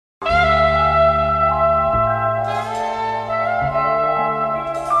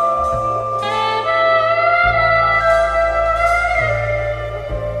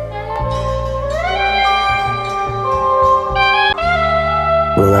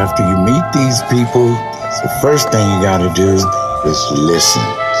after you meet these people, the first thing you gotta do is listen.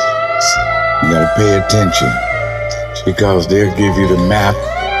 You gotta pay attention because they'll give you the map,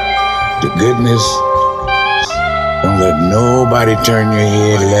 the goodness. Don't let nobody turn your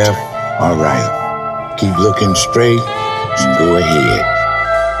head left or right. Keep looking straight and go ahead.